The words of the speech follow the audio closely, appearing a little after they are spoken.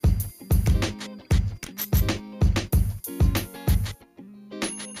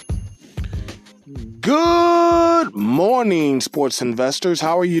morning, sports investors.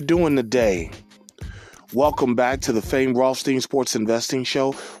 How are you doing today? Welcome back to the famed Rothstein Sports Investing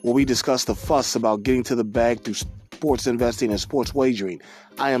Show, where we discuss the fuss about getting to the bag through sports investing and sports wagering.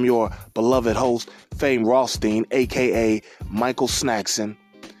 I am your beloved host, Famed Rothstein, a.k.a. Michael Snackson,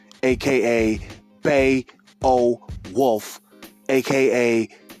 a.k.a. Bay O. Wolf, a.k.a.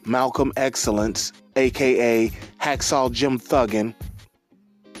 Malcolm Excellence, a.k.a. Hacksaw Jim Thuggin.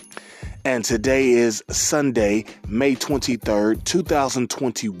 And today is Sunday, May 23rd,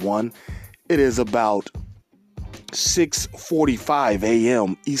 2021. It is about 6:45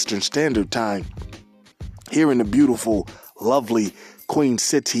 a.m. Eastern Standard Time here in the beautiful, lovely Queen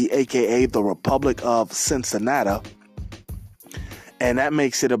City, a.k.a. the Republic of Cincinnati. And that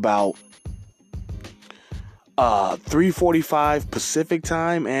makes it about 3:45 Pacific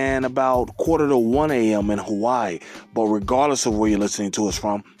Time and about 1:45 a.m. in Hawaii. But regardless of where you're listening to us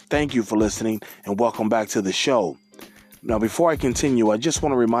from, thank you for listening and welcome back to the show. Now, before I continue, I just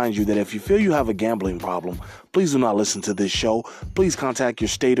want to remind you that if you feel you have a gambling problem, please do not listen to this show. Please contact your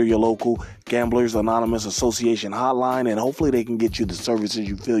state or your local Gamblers Anonymous Association hotline, and hopefully they can get you the services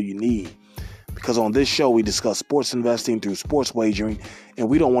you feel you need. Because on this show, we discuss sports investing through sports wagering, and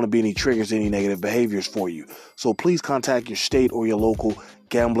we don't want to be any triggers, any negative behaviors for you. So please contact your state or your local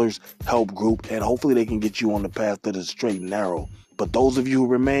Gamblers Help Group, and hopefully they can get you on the path that is straight and narrow. But those of you who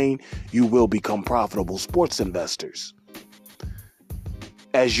remain, you will become profitable sports investors,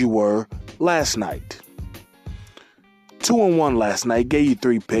 as you were last night. 2-1 last night. Gave you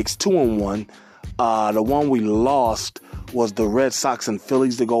 3 picks. 2-1. The one we lost was the Red Sox and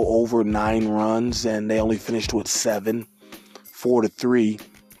Phillies to go over 9 runs, and they only finished with 7, 4-3.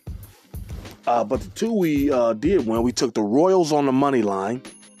 But the 2 we did win, we took the Royals on the money line.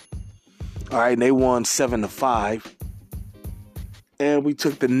 All right, and they won 7-5. And we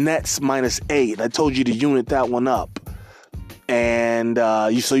took the Nets -8. I told you to unit that one up. And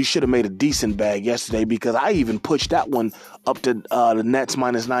you should have made a decent bag yesterday, because I even pushed that one up to the Nets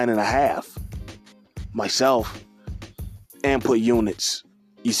 -9.5 myself and put units.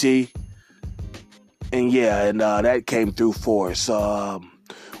 You see? And that came through for us.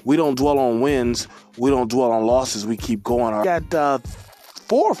 We don't dwell on wins. We don't dwell on losses. We keep going. I got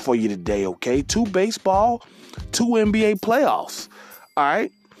 4 for you today, okay? 2 baseball, 2 NBA playoffs. All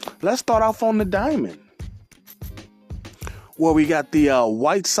right? Let's start off on the diamond, where we got the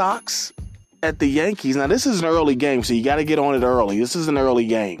White Sox at the Yankees. Now, this is an early game, so you got to get on it early. This is an early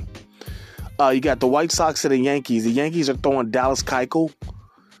game. You got the White Sox at the Yankees. The Yankees are throwing Dallas Keuchel.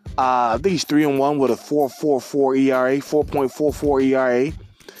 I think he's 3-1 with a 4.44 ERA, 4.44 ERA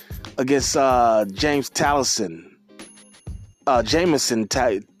against Jameson Tailson,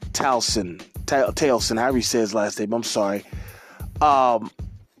 however he says his last name. I'm sorry. I'm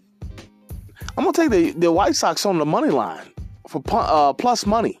going to take the White Sox on the money line for plus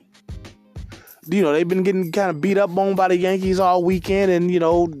money. You know, they've been getting kind of beat up on by the Yankees all weekend, and,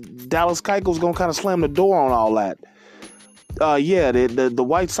 Dallas Keuchel's going to kind of slam the door on all that. The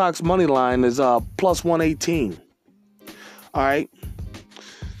White Sox money line is plus 118. All right.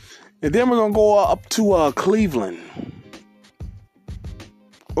 And then we're going to go up to Cleveland.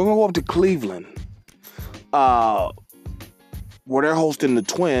 We're going to go up to Cleveland, where they're hosting the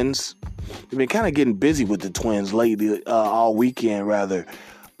Twins. They've been kind of getting busy with the Twins lately, all weekend, rather.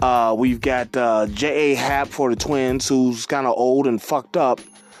 We've got J.A. Happ for the Twins, who's kind of old and fucked up,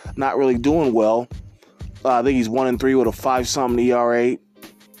 not really doing well. I think he's 1-3 with a 5-something ERA.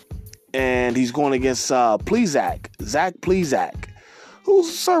 And he's going against Zach Plesac, who's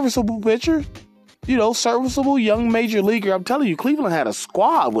a serviceable pitcher. Serviceable young major leaguer. I'm telling you, Cleveland had a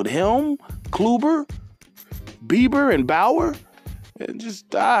squad with him, Kluber, Bieber, and Bauer. And just,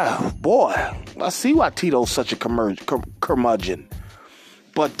 boy, I see why Tito's such a curmudgeon.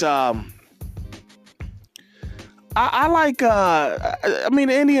 But I like, the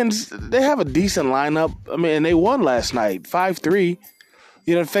Indians, they have a decent lineup. And they won last night, 5-3.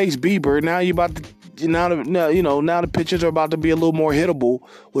 Face Bieber. Now the pitchers are about to be a little more hittable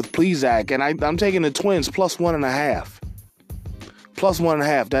with Plesac. And I'm taking the Twins plus 1.5. Plus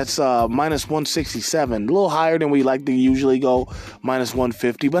 1.5. That's minus 167. A little higher than we like to usually go, minus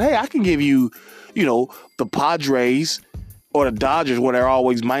 150. But hey, I can give you, the Padres or the Dodgers, where they're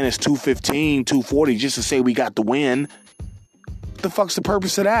always minus 215, 240, just to say we got the win. What the fuck's the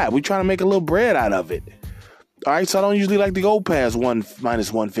purpose of that? We trying to make a little bread out of it. All right, so I don't usually like to go past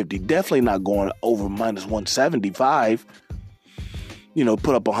minus 150. Definitely not going over minus 175.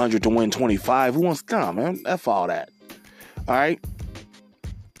 Put up 100 to win 25. Who wants to come, man? F all that. All right.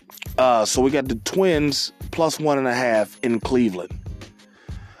 So we got the Twins plus 1.5 in Cleveland.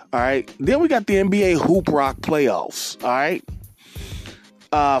 All right. Then we got the NBA Hoop Rock playoffs. All right.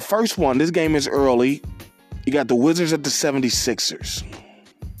 First one, this game is early. You got the Wizards at the 76ers.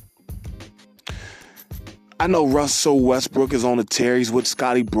 I know Russell Westbrook is on the tear. He's with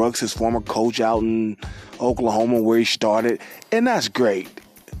Scotty Brooks, his former coach out in Oklahoma where he started. And that's great.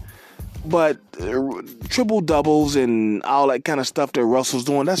 But triple doubles and all that kind of stuff that Russell's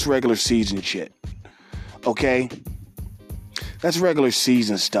doing, that's regular season shit. Okay? That's regular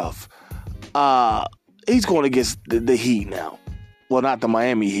season stuff. He's going against the Heat now. Well, not the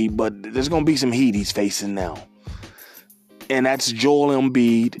Miami Heat, but there's going to be some Heat he's facing now. And that's Joel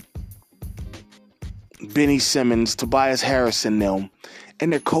Embiid, Benny Simmons, Tobias Harris and them.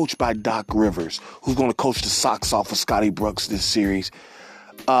 And they're coached by Doc Rivers, who's going to coach the socks off of Scotty Brooks this series.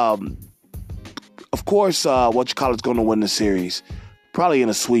 Of course, whatchamacallit's going to win the series. Probably in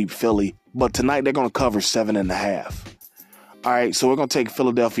a sweep, Philly. But tonight they're going to cover 7.5. All right, so we're going to take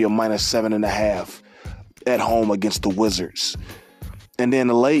Philadelphia minus 7.5 at home against the Wizards. And then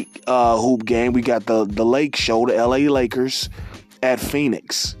the late hoop game, we got the Lake Show, the LA Lakers at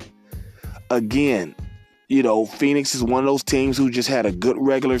Phoenix. Again, you know, Phoenix is one of those teams who just had a good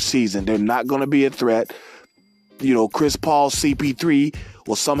regular season. They're not going to be a threat. You know, Chris Paul, CP3,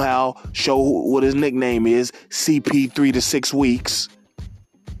 will somehow show what his nickname is, CP3 to 6 weeks.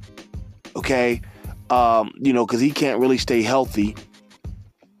 Okay? You know, because he can't really stay healthy.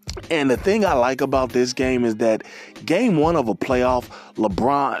 And the thing I like about this game is that game one of a playoff,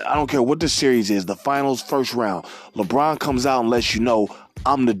 LeBron, I don't care what the series is, the finals, first round, LeBron comes out and lets you know,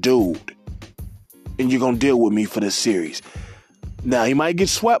 I'm the dude. And you're going to deal with me for this series. Now, he might get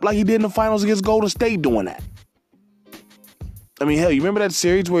swept like he did in the finals against Golden State doing that. I mean, hell, you remember that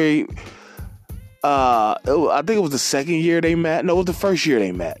series where he, I think it was the second year they met? No, it was the first year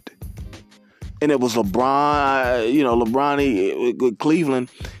they met. And it was LeBron, you know, with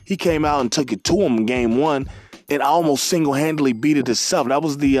Cleveland. He came out and took it to him in game one and almost single-handedly beat it himself. That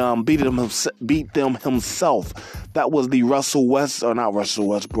was the beat them himself. That was the not Russell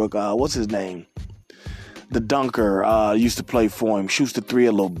Westbrook. What's his name? The dunker used to play for him. Shoots the three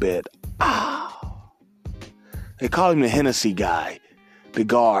a little bit. They call him the Hennessy guy, the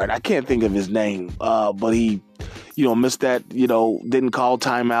guard. I can't think of his name, but he, you know, missed that. You know, didn't call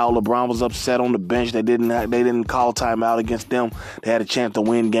timeout. LeBron was upset on the bench. They didn't call timeout against them. They had a chance to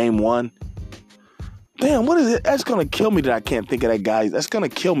win game one. Damn, what is it? That's gonna kill me that I can't think of that guy. That's gonna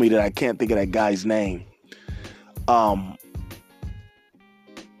kill me that I can't think of that guy's name. Oh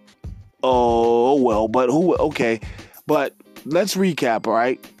well, but who? Okay, but let's recap. All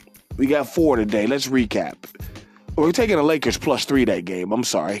right, we got 4 today. Let's recap. We're taking the Lakers +3 that game. I'm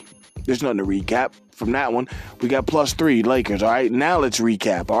sorry. There's nothing to recap from that one. We got +3 Lakers, all right? Now let's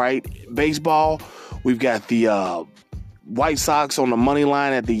recap, all right? Baseball, we've got the White Sox on the money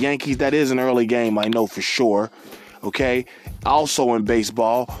line at the Yankees. That is an early game, I know for sure, okay? Also in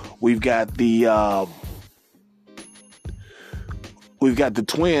baseball, we've got the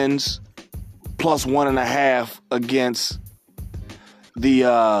Twins +1.5 against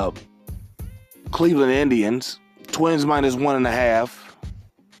the Cleveland Indians. Twins -1.5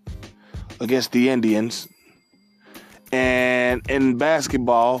 against the Indians. And in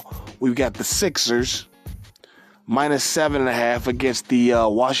basketball, we've got the Sixers -7.5 against the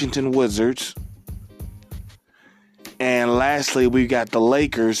Washington Wizards. And lastly, we've got the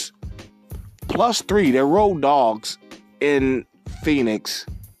Lakers +3. They're road dogs in Phoenix.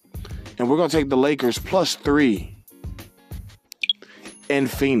 And we're going to take the Lakers +3 in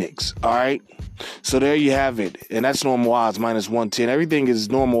Phoenix. All right? So there you have it. And that's normal odds, -110. Everything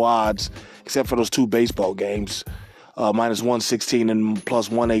is normal odds except for those 2 baseball games, -116 and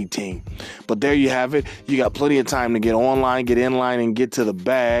 +118. But there you have it. You got plenty of time to get online, get in line, and get to the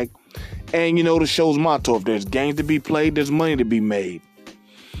bag. And you know the show's motto, if there's games to be played, there's money to be made.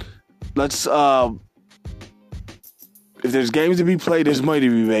 If there's games to be played, there's money to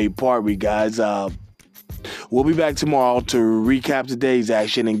be made. Pardon me, guys. We'll be back tomorrow to recap today's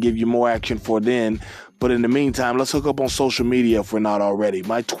action and give you more action for then. But in the meantime, let's hook up on social media if we're not already.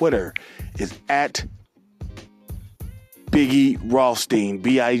 My Twitter is at Biggie Rothstein,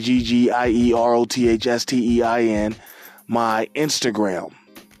 BIGGIEROTHSTEIN. My Instagram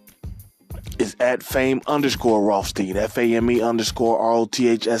is at Fame_Rothstein,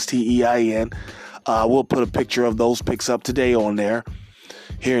 FAME_ROTHSTEIN. We'll put a picture of those pics up today on there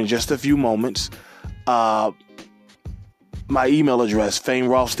here in just a few moments. My email address,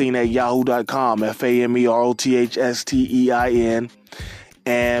 famerothstein@yahoo.com, FAMEROTHSTEIN.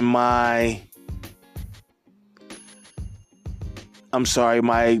 And my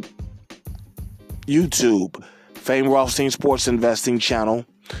YouTube, Fame Rothstein Sports Investing channel.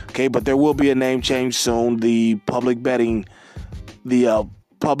 Okay, but there will be a name change soon. The public betting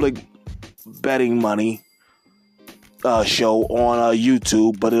money show on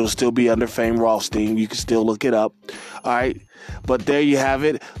YouTube, but it'll still be under Fame Rothstein. You can still look it up. All right, but there you have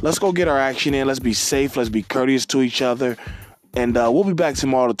it. Let's go get our action in. Let's be safe. Let's be courteous to each other. And we'll be back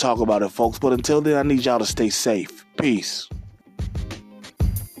tomorrow to talk about it, folks. But until then, I need y'all to stay safe. Peace.